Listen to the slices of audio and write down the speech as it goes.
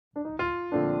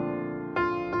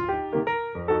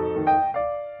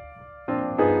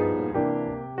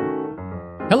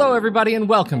Hello, everybody, and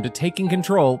welcome to Taking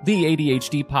Control, the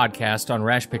ADHD podcast on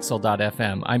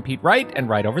rashpixel.fm. I'm Pete Wright, and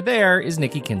right over there is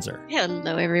Nikki Kinzer.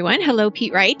 Hello, everyone. Hello,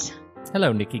 Pete Wright.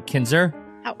 Hello, Nikki Kinzer.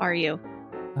 How are you?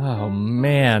 Oh,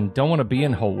 man. Don't want to be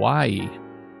in Hawaii.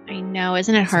 I know.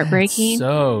 Isn't it heartbreaking?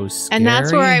 So scary. And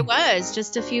that's where I was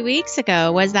just a few weeks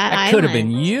ago, was that island. Could have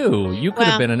been you. You could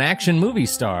have been an action movie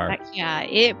star. Yeah,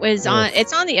 it was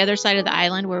it's on the other side of the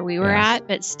island where we were at,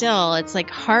 but still, it's like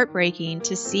heartbreaking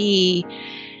to see,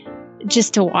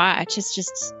 just to watch. It's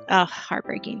just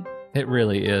heartbreaking. It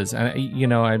really is.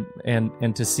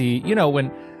 And to see,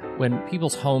 when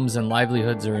people's homes and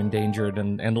livelihoods are endangered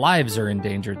and lives are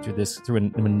endangered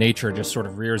when nature just sort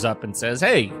of rears up and says,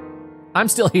 hey, I'm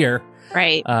still here.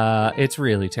 Right. It's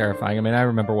really terrifying. I mean, I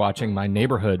remember watching my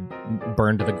neighborhood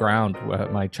burn to the ground,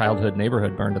 my childhood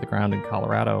neighborhood burn to the ground in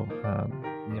Colorado.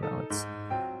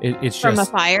 It's from just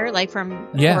a fire, like from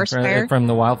forest fire? From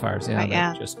the wildfires.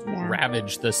 Yeah, right, just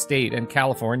ravaged the state and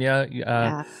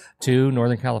California too,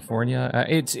 Northern California.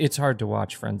 It's hard to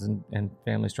watch friends and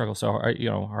family struggle. So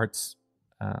hearts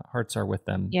are with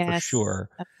them for sure.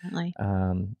 Definitely.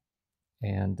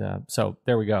 So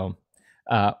there we go.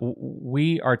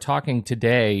 We are talking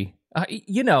today.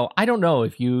 I don't know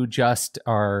if you just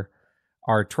are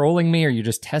trolling me or you're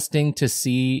just testing to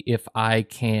see if I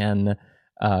can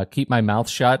keep my mouth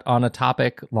shut on a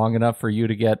topic long enough for you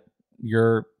to get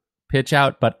your pitch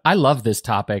out. But I love this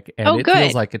topic, and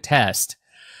feels like a test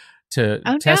to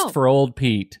test for old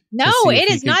Pete. No, it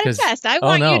is not a test. I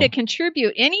want you to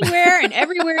contribute anywhere and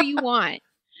everywhere you want.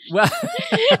 Well,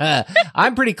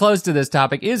 I'm pretty close to this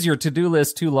topic. Is your to-do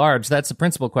list too large? That's the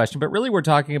principal question. But really, we're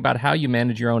talking about how you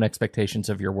manage your own expectations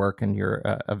of your work and your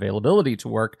availability to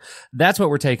work. That's what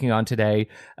we're taking on today.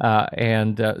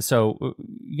 So,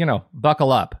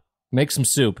 buckle up, make some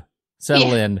soup,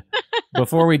 settle in.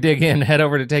 Before we dig in, head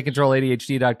over to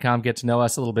TakeControlADHD.com, get to know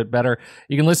us a little bit better.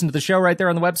 You can listen to the show right there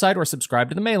on the website or subscribe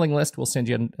to the mailing list. We'll send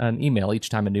you an email each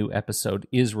time a new episode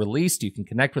is released. You can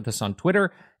connect with us on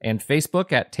Twitter and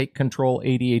Facebook at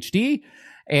TakeControlADHD.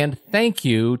 And thank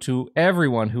you to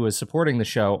everyone who is supporting the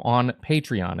show on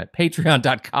Patreon at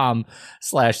patreon.com/the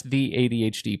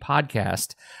ADHD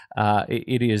podcast.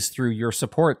 It is through your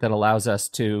support that allows us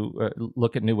to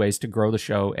look at new ways to grow the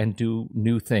show and do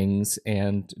new things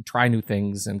and try new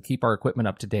things and keep our equipment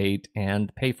up to date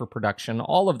and pay for production,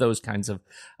 all of those kinds of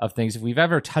things. If we've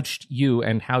ever touched you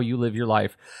and how you live your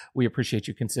life, we appreciate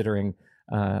you considering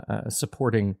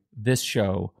supporting this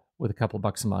show with a couple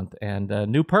bucks a month. And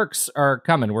new perks are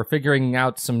coming. We're figuring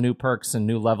out some new perks and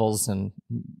new levels, and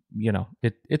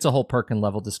it's a whole perk and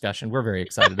level discussion. We're very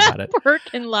excited about it. Perk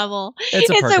and level. It's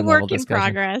a work in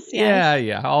progress. Yes.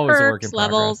 Yeah. Always perks, a work in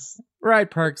levels. progress. Right.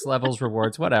 Perks, levels,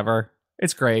 rewards, whatever.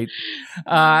 It's great.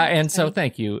 So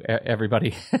thank you,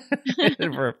 everybody,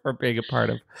 for being a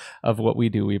part of what we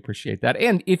do. We appreciate that.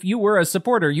 And if you were a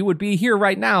supporter, you would be here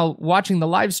right now watching the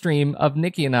live stream of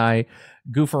Nikki and I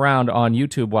goof around on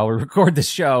YouTube while we record the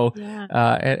show. Yeah.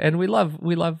 And we love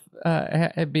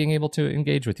being able to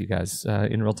engage with you guys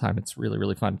in real time. It's really,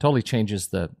 really fun. Totally changes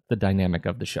the dynamic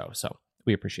of the show. So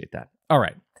we appreciate that. All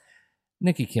right.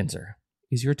 Nikki Kinzer,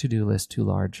 is your to-do list too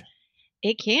large?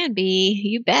 It can be,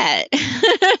 you bet.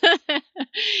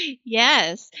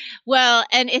 Yes. Well,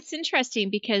 and it's interesting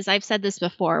because I've said this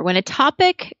before. When a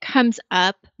topic comes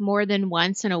up more than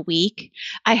once in a week,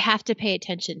 I have to pay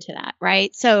attention to that,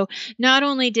 right? So not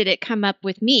only did it come up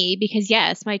with me, because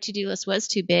yes, my to-do list was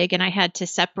too big and I had to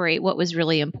separate what was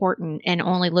really important and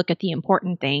only look at the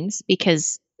important things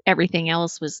because everything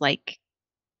else was like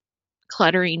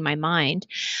cluttering my mind.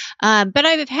 But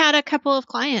I've had a couple of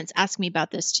clients ask me about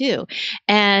this too.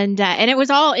 And it was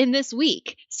all in this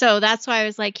week. So that's why I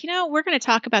was like, we're going to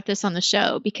talk about this on the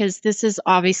show because this is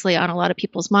obviously on a lot of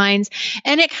people's minds.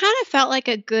 And it kind of felt like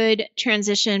a good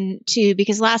transition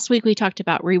because last week we talked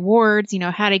about rewards,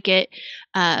 how to get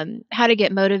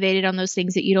motivated on those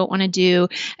things that you don't want to do.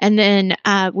 And then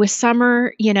with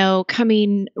summer,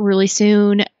 coming really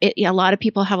soon, a lot of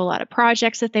people have a lot of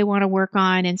projects that they want to work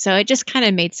on. And so it just kind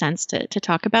of made sense to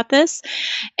talk about this.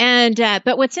 And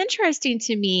but what's interesting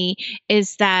to me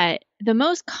is that the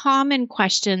most common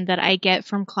question that I get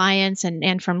from clients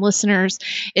and from listeners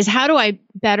is, how do I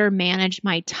better manage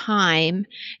my time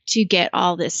to get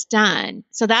all this done?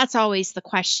 So that's always the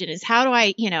question, is how do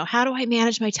I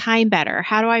manage my time better?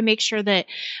 How do I make sure that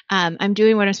I'm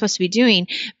doing what I'm supposed to be doing?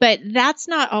 But that's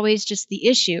not always just the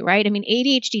issue, right? I mean,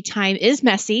 ADHD time is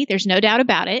messy. There's no doubt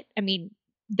about it. I mean,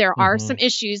 there are some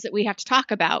issues that we have to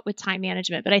talk about with time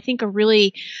management, but I think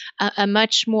a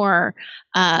much more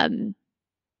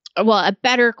well, a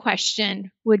better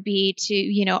question would be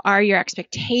to, are your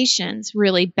expectations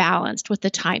really balanced with the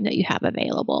time that you have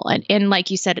available? And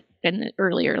like you said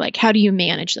earlier, like, how do you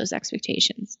manage those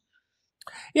expectations?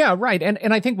 Yeah, right.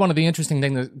 And I think one of the interesting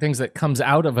things that comes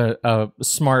out of a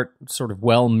smart, sort of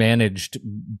well managed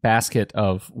basket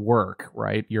of work,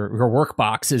 right? Your work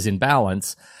box is in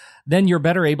balance. Then you're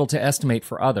better able to estimate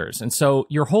for others. And so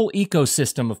your whole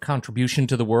ecosystem of contribution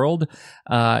to the world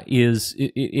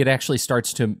it actually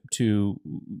starts to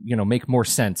make more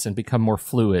sense and become more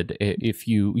fluid if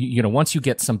once you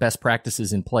get some best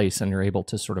practices in place and you're able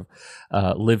to sort of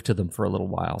live to them for a little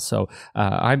while. So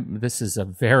this is a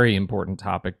very important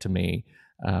topic to me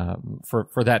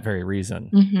for that very reason.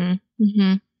 Mm-hmm.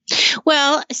 Mm-hmm.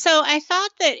 Well, so I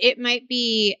thought that it might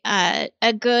be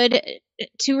a good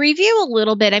to review a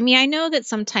little bit. I mean, I know that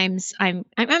sometimes I'm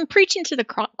preaching to the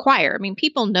choir. I mean,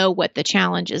 people know what the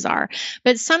challenges are,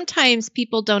 but sometimes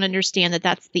people don't understand that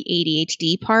that's the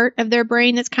ADHD part of their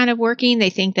brain that's kind of working. They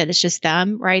think that it's just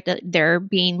them, right? That they're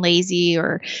being lazy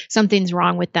or something's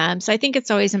wrong with them. So I think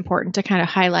it's always important to kind of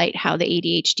highlight how the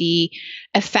ADHD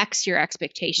affects your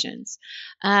expectations.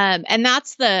 And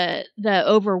that's the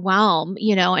overwhelm,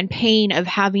 and pain of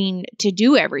having to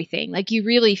do everything. Like, you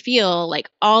really feel like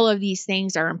all of these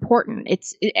things are important.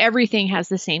 Everything has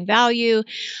the same value.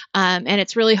 And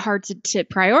it's really hard to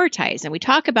prioritize. And we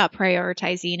talk about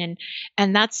prioritizing,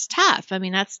 and that's tough. I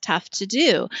mean, that's tough to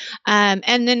do.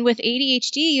 And then with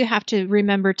ADHD, you have to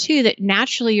remember too, that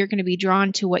naturally you're going to be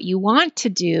drawn to what you want to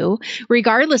do,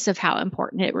 regardless of how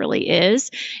important it really is.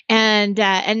 And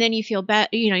then you feel bad,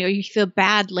 you feel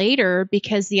bad later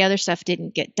because the other stuff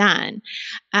didn't get done.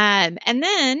 And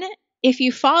then if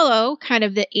you follow kind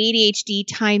of the ADHD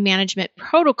time management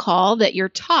protocol that you're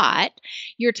taught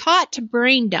to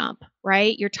brain dump,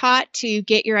 right? You're taught to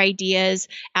get your ideas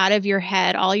out of your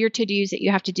head, all your to-dos that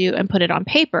you have to do, and put it on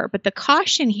paper. But the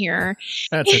caution here,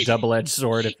 that's a double-edged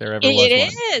sword if there ever was one.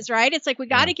 It is, right? It's like, we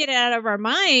got to get it out of our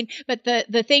mind. But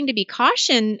the thing to be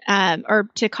cautioned, or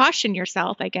to caution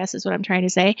yourself, I guess is what I'm trying to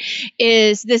say,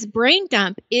 is this brain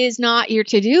dump is not your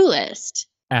to-do list.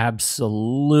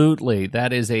 Absolutely.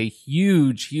 That is a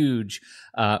huge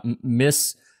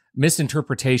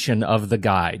misinterpretation of the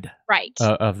guide. Right.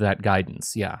 Of that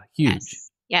guidance. Yeah. Huge.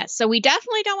 Yes. So we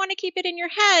definitely don't want to keep it in your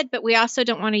head, but we also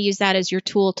don't want to use that as your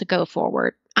tool to go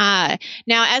forward. Now,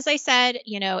 as I said,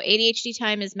 ADHD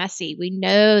time is messy. We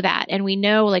know that. And we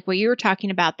know, like what you were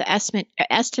talking about, the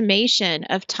estimation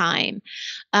of time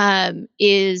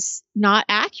is not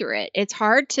accurate. It's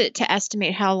hard to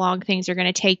estimate how long things are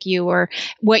going to take you, or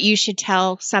what you should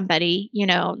tell somebody,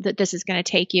 that this is going to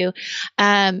take you.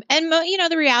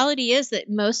 The reality is that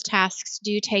most tasks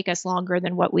do take us longer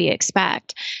than what we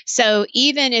expect. So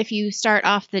even if you start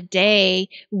off the day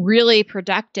really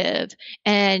productive,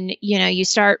 and, you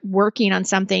start working on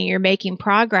something, you're making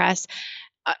progress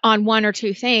on one or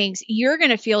two things, you're going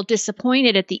to feel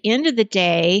disappointed at the end of the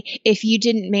day if you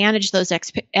didn't manage those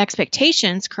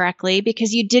expectations correctly,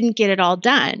 because you didn't get it all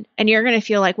done. And you're going to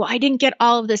feel like, well, I didn't get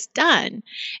all of this done.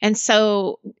 And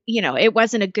so, it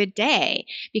wasn't a good day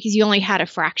because you only had a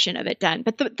fraction of it done.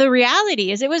 But the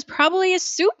reality is, it was probably a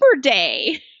super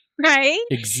day. Right?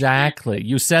 Exactly.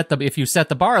 If you set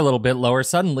the bar a little bit lower,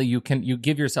 suddenly you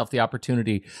give yourself the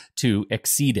opportunity to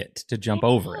exceed it, to jump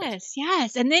over it.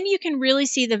 Yes. And then you can really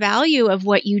see the value of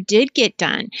what you did get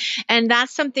done. And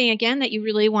that's something, again, that you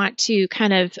really want to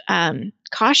kind of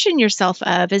caution yourself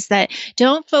of, is that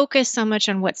don't focus so much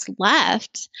on what's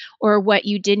left or what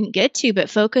you didn't get to, but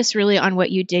focus really on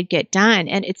what you did get done.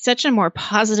 And it's such a more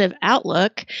positive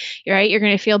outlook, right? You're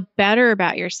going to feel better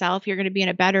about yourself. You're going to be in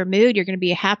a better mood. You're going to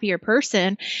be a happier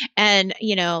person, and,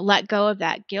 let go of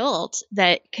that guilt.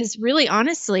 Because really,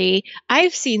 honestly,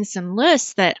 I've seen some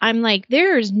lists that I'm like,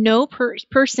 there is no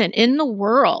person in the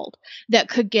world that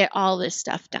could get all this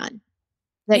stuff done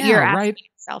that you're asking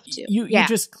yourself to. You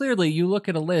just clearly, you look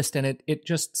at a list and it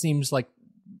just seems like,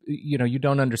 you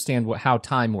don't understand how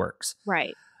time works.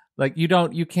 Right. Like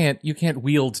you can't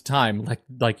wield time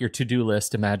like your to-do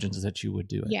list imagines that you would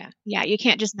do it. Yeah. You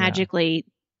can't just magically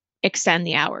extend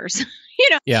the hours.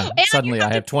 Yeah. Suddenly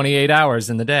I have 28 hours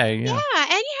in the day. Yeah.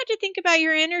 And you have to think about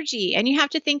your energy, and you have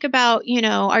to think about,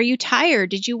 are you tired?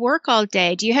 Did you work all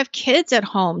day? Do you have kids at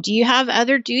home? Do you have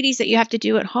other duties that you have to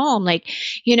do at home? Like,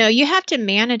 you have to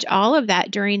manage all of that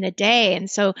during the day. And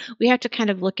so we have to kind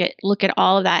of look at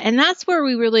all of that. And that's where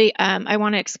we really, I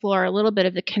want to explore a little bit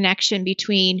of the connection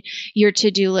between your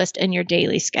to-do list and your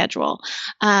daily schedule.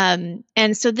 And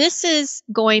so this is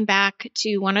going back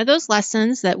to one of those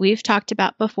lessons that we've talked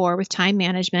about before with time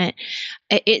management.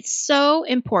 It's so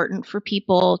important for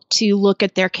people to look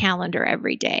at their calendar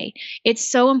every day. It's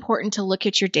so important to look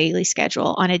at your daily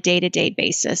schedule on a day-to-day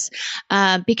basis,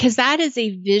 because that is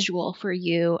a visual for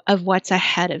you of what's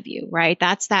ahead of you, right?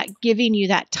 That's that giving you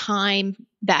that time,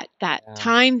 that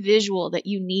time visual that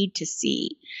you need to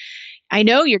see. I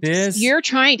know you're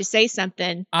trying to say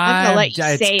something. I'm gonna let you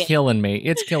say it. It's killing me.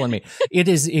 It's killing me.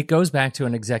 It goes back to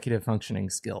an executive functioning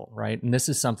skill, right? And this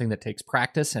is something that takes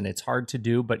practice and it's hard to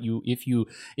do, but if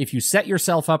you set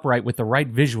yourself up right with the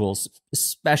right visuals,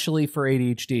 especially for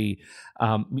ADHD,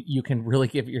 you can really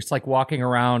it's like walking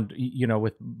around,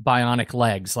 with bionic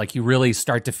legs. Like you really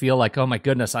start to feel like, oh my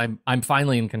goodness, I'm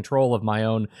finally in control of my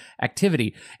own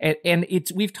activity. And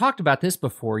we've talked about this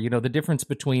before, the difference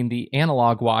between the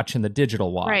analog watch and the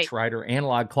digital watch, right? Or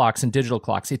analog clocks and digital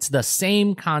clocks. It's the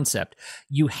same concept.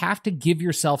 You have to give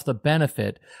yourself the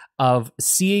benefit of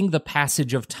seeing the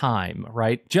passage of time,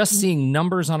 right? Just seeing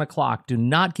numbers on a clock do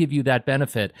not give you that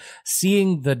benefit.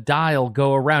 Seeing the dial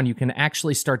go around, you can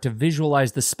actually start to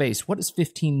visualize the space. What does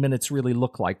 15 minutes really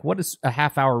look like? What does a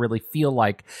half hour really feel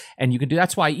like? And you can do,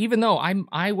 that's why even though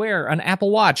I wear an Apple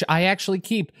Watch, I actually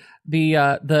keep the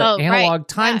analog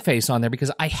time face on there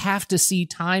because I have to see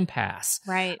time pass.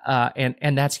 Right.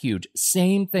 And that's huge.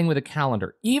 Same thing with a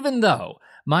calendar. Even though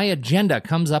my agenda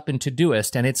comes up in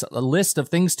Todoist and it's a list of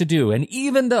things to do, and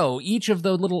even though each of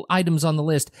the little items on the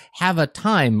list have a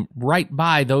time right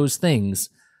by those things,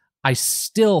 I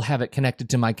still have it connected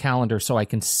to my calendar so I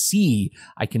can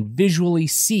visually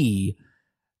see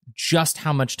just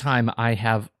how much time I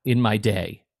have in my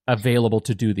day available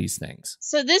to do these things.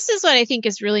 So this is what I think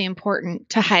is really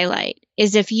important to highlight,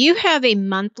 is if you have a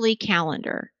monthly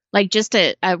calendar, like just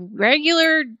a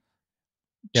regular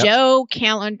Joe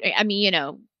calendar,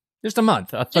 just a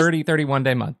month, a 31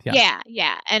 day month.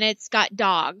 Yeah. And it's got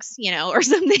dogs, or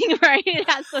something, right? It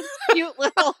has those cute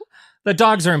little... The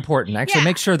dogs are important. Actually,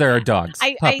 make sure there are dogs,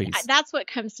 puppies. That's what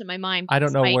comes to my mind. I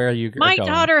don't know where you My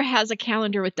daughter has a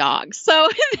calendar with dogs. So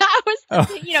that was,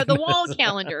 the wall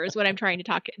calendar is what I'm trying to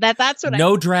talk. That's what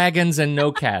No dragons and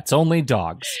no cats, only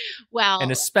dogs. Well,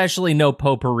 and especially no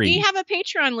potpourri. We have a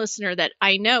Patreon listener that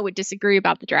I know would disagree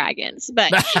about the dragons,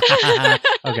 but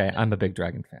okay, I'm a big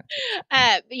dragon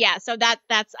fan. Yeah, so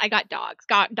that's I got dogs,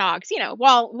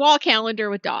 wall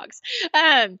calendar with dogs.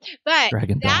 But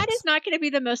dragon that dogs. is not going to be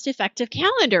the most effective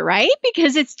calendar, right?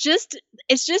 Because it's just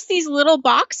these little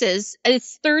boxes.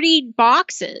 It's 30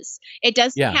 boxes. It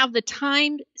doesn't have the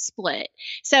time split.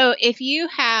 So if you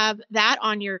have that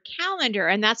on your calendar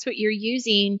and that's what you're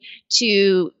using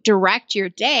to direct your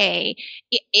day,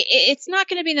 it's not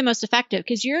going to be the most effective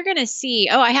because you're going to see,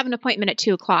 I have an appointment at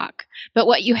 2:00. But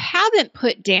what you haven't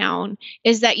put down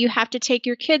is that you have to take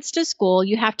your kids to school.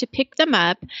 You have to pick them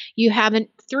up. You have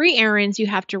 3 errands you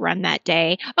have to run that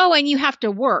day. Oh, and you have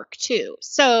to work too.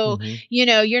 So,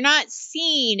 you're not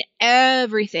seeing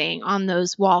everything on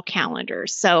those wall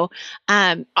calendars. So,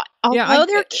 although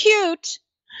they're cute.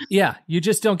 Yeah, you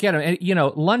just don't get them.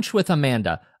 And, lunch with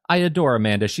Amanda. I adore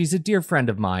Amanda. She's a dear friend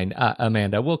of mine,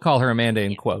 Amanda. We'll call her Amanda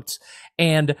in quotes.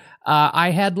 And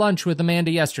I had lunch with Amanda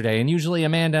yesterday, and usually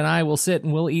Amanda and I will sit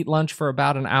and we'll eat lunch for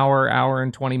about an hour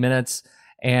and 20 minutes,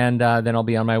 and then I'll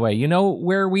be on my way. You know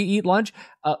where we eat lunch?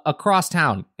 Across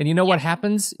town. And you know what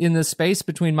happens in the space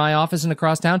between my office and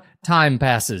across town? Time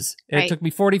passes. It took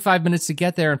me 45 minutes to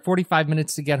get there and 45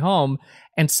 minutes to get home.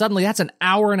 And suddenly that's an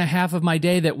hour and a half of my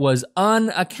day that was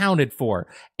unaccounted for.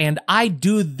 And I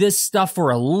do this stuff for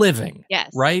a living.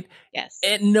 Yes. Right? Yes.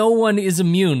 And no one is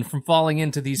immune from falling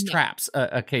into these traps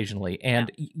occasionally.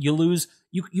 And you lose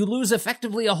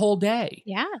effectively a whole day.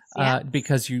 Yes.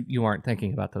 Because you aren't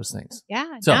thinking about those things. Yeah.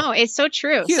 So, no, it's so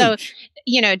true. Huge. So,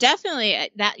 definitely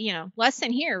that,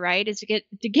 lesson here, right, is to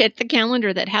get the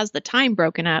calendar that has the time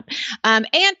broken up, and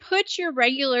put your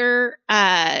regular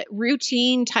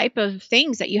routine type of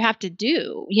things that you have to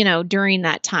do, during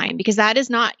that time, because that is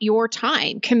not your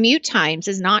time. Commute times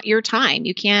is not your time.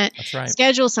 You can't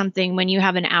schedule something when you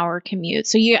have an hour commute.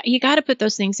 So you got to put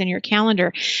those things in your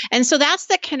calendar. And so that's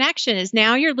the connection, is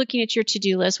now you're looking at your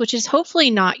to-do list, which is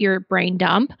hopefully not your brain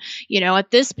dump.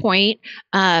 At this point,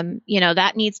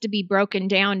 that needs to be broken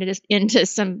down into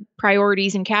some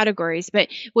priorities and categories. But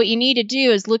what you need to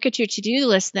do is look at your to-do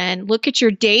list, then look at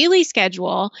your daily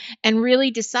schedule and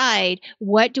really decide,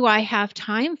 what do I have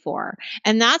time for?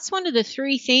 And that's one of the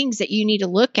 3 things that you need to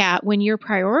look at when you're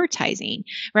prioritizing,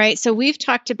 right? So we've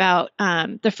talked about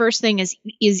the first thing is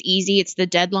easy. It's the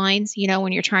deadlines.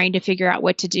 When you're trying to figure out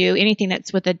what to do, anything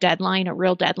that's with a deadline, a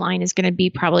real deadline, is going to be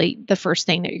probably the first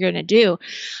thing that you're going to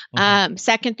do.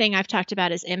 Second thing I've talked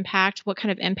about is impact. What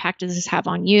kind of impact does this have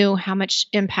on you? How much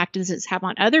impact does this have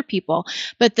on other people?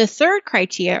 But the third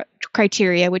criteria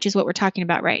criteria, which is what we're talking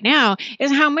about right now,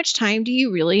 is how much time do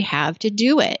you really have to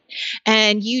do it?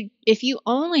 And if you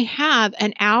only have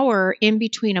an hour in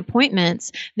between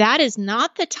appointments, that is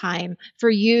not the time for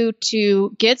you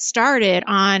to get started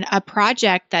on a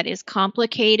project that is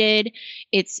complicated.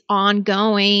 It's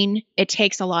ongoing. It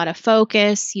takes a lot of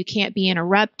focus. You can't be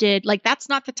interrupted. Like, that's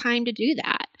not the time to do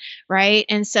that. Right.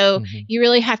 And so you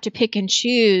really have to pick and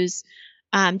choose,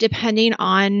 depending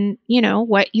on,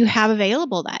 what you have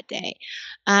available that day.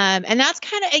 And that's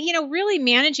kind of, really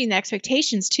managing the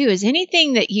expectations too, is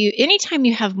anytime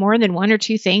you have more than one or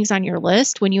two things on your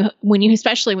list,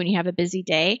 especially when you have a busy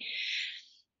day,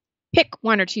 pick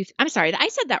one or two. I'm sorry, I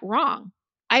said that wrong.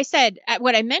 I said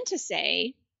what I meant to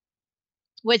say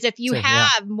was if you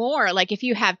have more, like if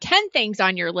you have 10 things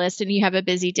on your list and you have a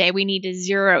busy day, we need to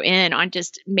zero in on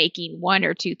just making one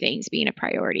or two things being a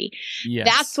priority. Yes.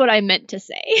 That's what I meant to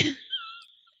say.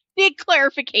 Big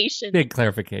clarification.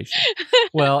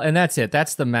 Well, and that's it.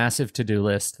 That's the massive to-do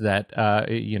list that,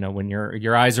 when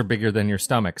your eyes are bigger than your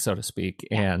stomach, so to speak,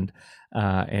 and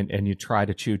you try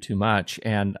to chew too much.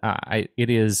 And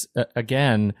it is,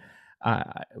 again,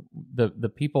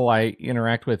 the people I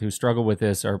interact with who struggle with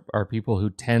this are people who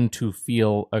tend to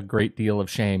feel a great deal of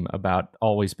shame about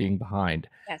always being behind.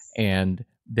 Yes. And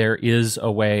there is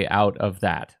a way out of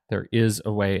that. There is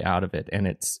a way out of it. And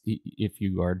it's, if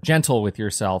you are gentle with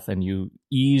yourself and you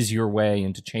ease your way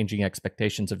into changing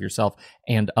expectations of yourself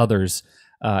and others'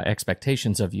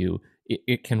 expectations of you,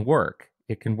 it can work.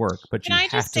 It can work, but you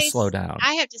have to slow down.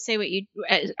 I have to say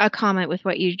a comment with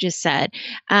what you just said.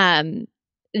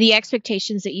 The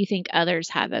expectations that you think others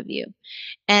have of you.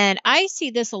 And I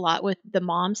see this a lot with the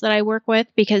moms that I work with,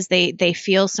 because they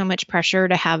feel so much pressure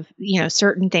to have,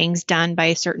 certain things done by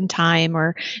a certain time,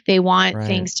 or they want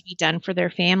things to be done for their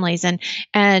families.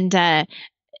 And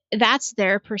that's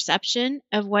their perception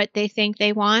of what they think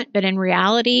they want. But in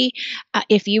reality,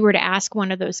 if you were to ask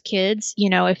one of those kids,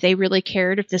 if they really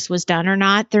cared if this was done or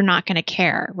not, they're not going to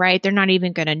care, right? They're not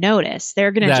even going to notice.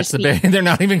 They're going to they're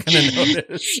not even going to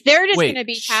notice. They're just going to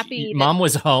be happy. Mom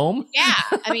was home. Yeah.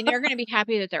 I mean, they're going to be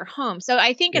happy that they're home. So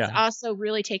I think it's also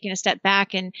really taking a step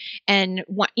back and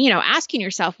asking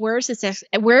yourself, where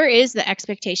is the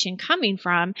expectation coming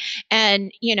from?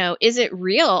 And, is it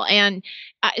real? And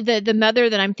the mother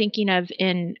that I'm thinking of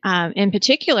in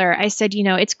particular, I said,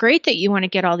 it's great that you want to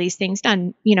get all these things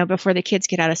done, before the kids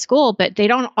get out of school, but they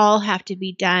don't all have to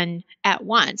be done at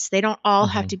once. They don't all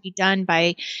have to be done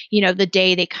by, the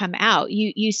day they come out.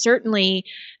 You certainly,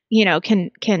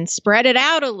 can spread it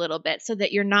out a little bit so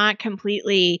that you're not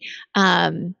completely,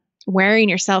 wearing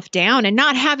yourself down and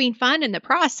not having fun in the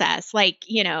process,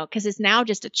 because it's now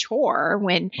just a chore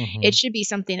when it should be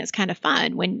something that's kind of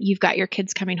fun when you've got your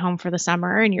kids coming home for the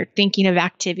summer and you're thinking of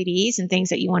activities and things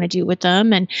that you want to do with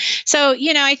them. And so,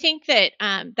 I think that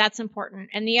that's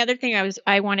important. And the other thing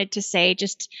I wanted to say,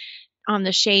 just on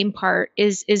the shame part,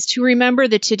 is to remember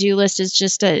the to-do list is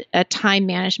just a time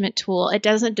management tool. It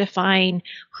doesn't define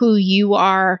who you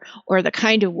are or the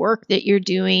kind of work that you're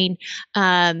doing.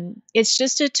 It's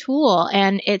just a tool,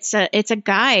 and it's a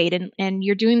guide, and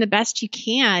you're doing the best you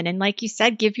can. And like you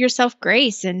said, give yourself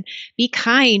grace and be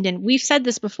kind. And we've said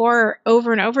this before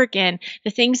over and over again, the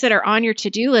things that are on your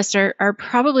to-do list are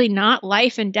probably not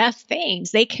life and death things.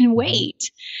 They can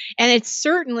wait. And it's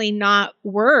certainly not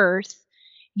worth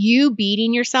you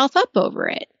beating yourself up over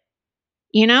it.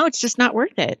 It's just not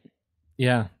worth it.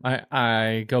 Yeah.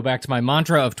 I go back to my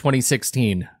mantra of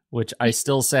 2016, which I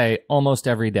still say almost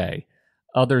every day.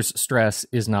 Others' stress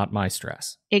is not my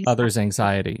stress. Exactly. Others'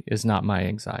 anxiety is not my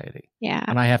anxiety. Yeah.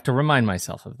 And I have to remind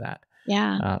myself of that.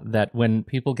 Yeah. That when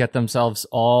people get themselves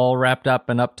all wrapped up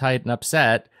and uptight and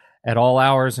upset at all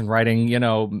hours and writing,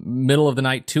 middle of the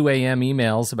night, 2 a.m.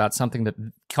 emails about something that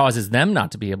causes them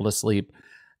not to be able to sleep,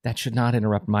 that should not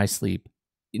interrupt my sleep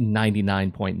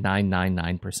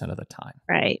 99.999% of the time.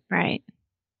 Right.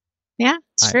 Yeah,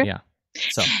 it's true. Yeah.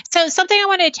 So something I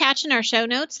want to attach in our show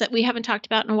notes that we haven't talked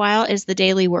about in a while is the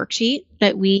daily worksheet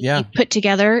that we put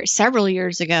together several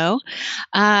years ago.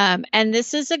 And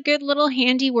this is a good little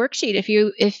handy worksheet. If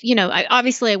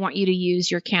obviously I want you to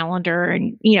use your calendar,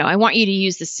 and, I want you to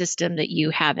use the system that you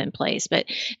have in place. But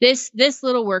this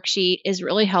little worksheet is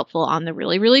really helpful on the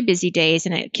really, really busy days.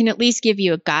 And it can at least give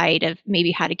you a guide of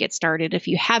maybe how to get started if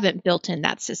you haven't built in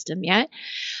that system yet.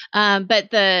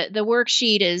 But the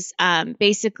worksheet is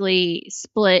basically be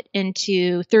split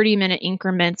into 30-minute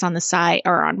increments on the side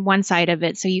or on one side of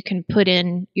it, so you can put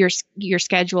in your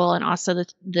schedule and also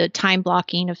the time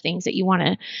blocking of things that you want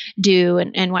to do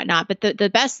and whatnot. But the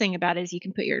best thing about it is you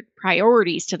can put your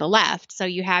priorities to the left, so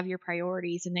you have your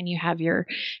priorities and then you have your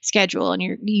schedule, and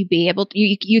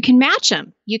you can match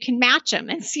them. You can match them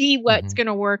and see what's going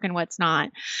to work and what's not.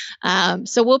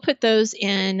 So we'll put those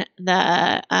in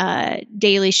the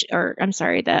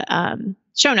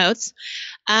show notes.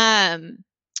 And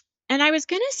I was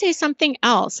going to say something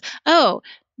else. Oh,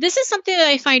 this is something that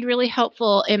I find really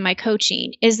helpful in my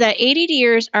coaching, is that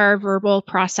ADDers are verbal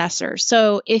processors.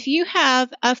 So if you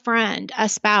have a friend, a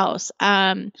spouse,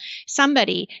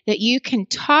 somebody that you can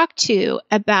talk to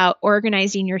about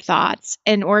organizing your thoughts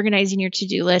and organizing your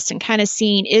to-do list and kind of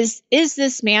seeing, is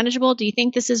this manageable? Do you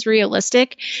think this is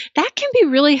realistic? That can be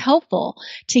really helpful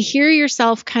to hear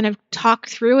yourself kind of talk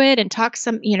through it and talk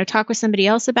with somebody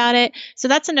else about it. So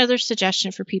that's another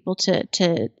suggestion for people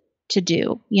to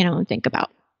do, and think about.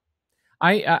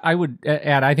 I would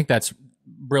add, I think that's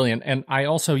brilliant. And I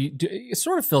also, it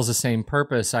sort of fills the same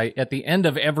purpose. At the end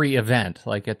of every event,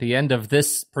 like at the end of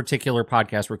this particular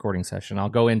podcast recording session, I'll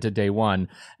go into day one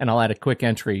and I'll add a quick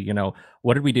entry,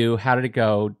 what did we do? How did it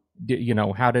go?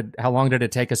 How long did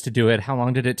it take us to do it? How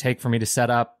long did it take for me to set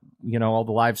up, all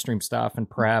the live stream stuff and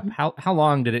prep? How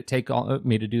long did it take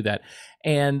me to do that?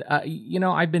 And,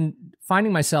 I've been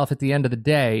finding myself at the end of the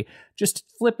day, just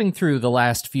flipping through the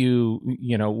last few,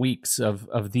 weeks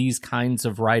of these kinds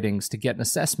of writings to get an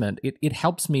assessment. It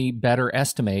helps me better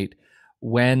estimate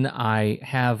when I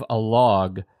have a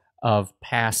log of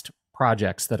past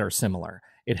projects that are similar.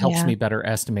 It helps me better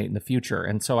estimate in the future.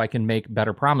 And so I can make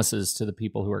better promises to the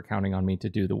people who are counting on me to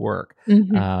do the work.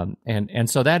 And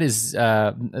so that is,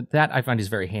 that I find is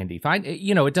very handy.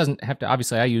 It doesn't have to,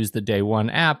 obviously I use the Day One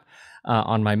app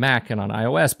on my Mac and on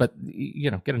iOS, but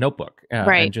get a notebook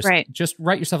and just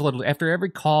write yourself a little after every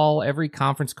call, every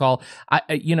conference call. I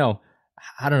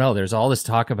don't know. There's all this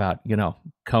talk about,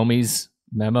 Comey's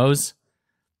memos.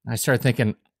 I started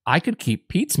thinking I could keep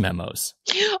Pete's memos.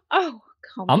 Oh,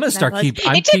 I'm going to start keeping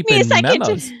memos. It took me a second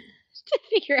to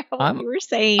figure out what you were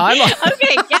saying.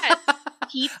 Okay, yes.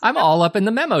 I'm all up in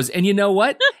the memos. And you know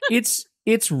what?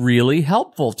 It's really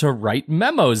helpful to write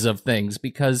memos of things,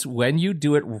 because when you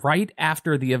do it right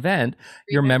after the event,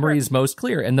 your memory is most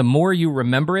clear. And the more you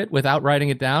remember it without writing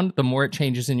it down, the more it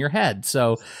changes in your head.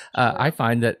 So I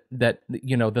find that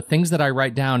the things that I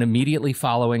write down immediately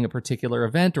following a particular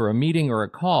event or a meeting or a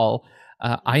call,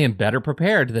 I am better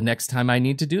prepared the next time I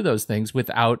need to do those things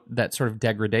without that sort of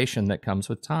degradation that comes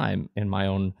with time in my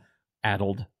own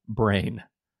addled brain.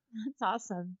 That's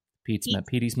awesome.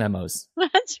 Petey's Memos.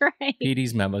 That's right.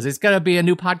 Petey's Memos. It's going to be a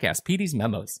new podcast, Petey's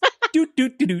Memos. do.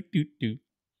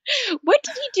 What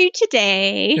did you do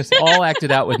today? Just all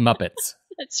acted out with Muppets.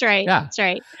 That's right. Yeah. That's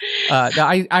right.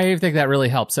 I think that really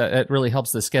helps. It really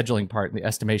helps the scheduling part and the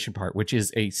estimation part, which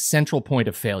is a central point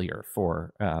of failure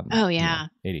for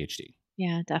ADHD.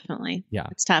 Yeah, definitely. Yeah.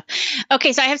 It's tough.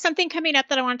 Okay, so I have something coming up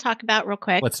that I want to talk about real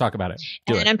quick. Let's talk about it.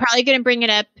 And I'm probably going to bring it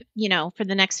up, for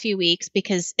the next few weeks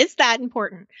because it's that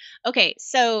important. Okay,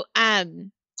 so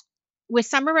with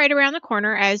summer right around the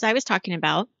corner, as I was talking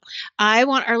about, I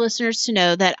want our listeners to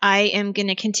know that I am going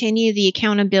to continue the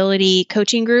accountability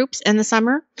coaching groups in the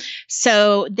summer.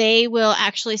 So they will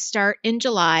actually start in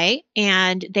July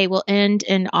and they will end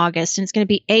in August. And it's going to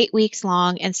be 8 weeks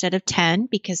long instead of 10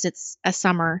 because it's a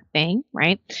summer thing,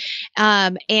 right?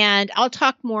 And I'll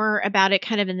talk more about it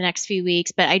kind of in the next few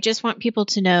weeks, but I just want people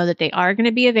to know that they are going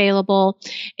to be available.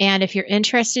 And if you're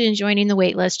interested in joining the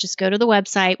wait list, just go to the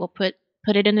website. We'll put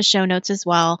it in the show notes as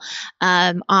well.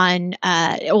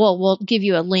 We'll give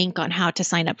you a link on how to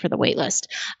sign up for the wait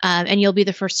list. And you'll be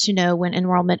the first to know when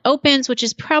enrollment opens, which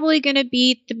is probably going to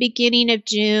be the beginning of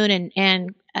June,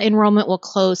 and enrollment will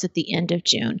close at the end of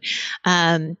June.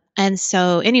 And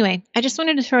so anyway, I just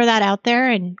wanted to throw that out there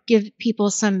and give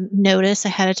people some notice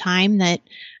ahead of time that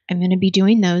I'm going to be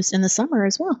doing those in the summer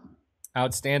as well.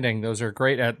 Outstanding. Those are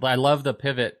great. I love the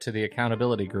pivot to the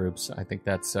accountability groups. I think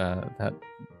that's a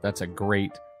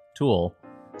great tool.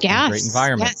 Yeah. Great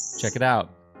environment. Yes. Check it out.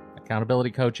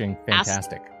 Accountability coaching.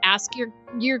 Fantastic. Ask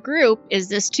your group, is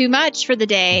this too much for the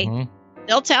day? Mm-hmm.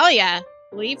 They'll tell you.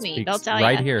 Believe me, they'll tell you.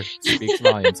 Right here. Speaks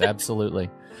volumes. Absolutely.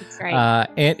 That's right.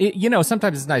 And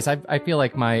sometimes it's nice. I feel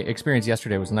like my experience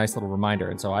yesterday was a nice little reminder.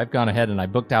 And so I've gone ahead and I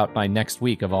booked out my next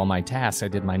week of all my tasks. I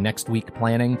did my next week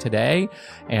planning today.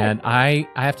 And I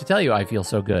have to tell you, I feel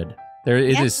so good.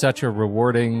 It is such a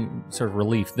rewarding sort of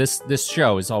relief. This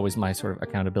show is always my sort of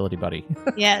accountability buddy.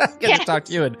 Yes. Get to talk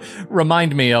to you and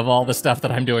remind me of all the stuff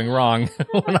that I'm doing wrong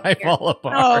when I fall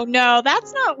apart. Oh, no,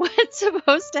 that's not what's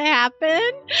supposed to happen.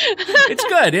 It's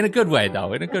good, in a good way,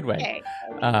 though, in a good way.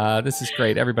 Okay. This is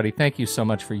great. Everybody, thank you so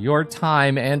much for your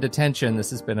time and attention.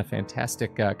 This has been a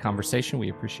fantastic conversation.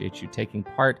 We appreciate you taking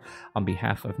part. On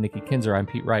behalf of Nikki Kinzer, I'm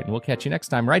Pete Wright, and we'll catch you next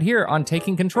time right here on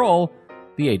Taking Control,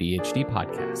 the ADHD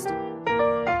podcast.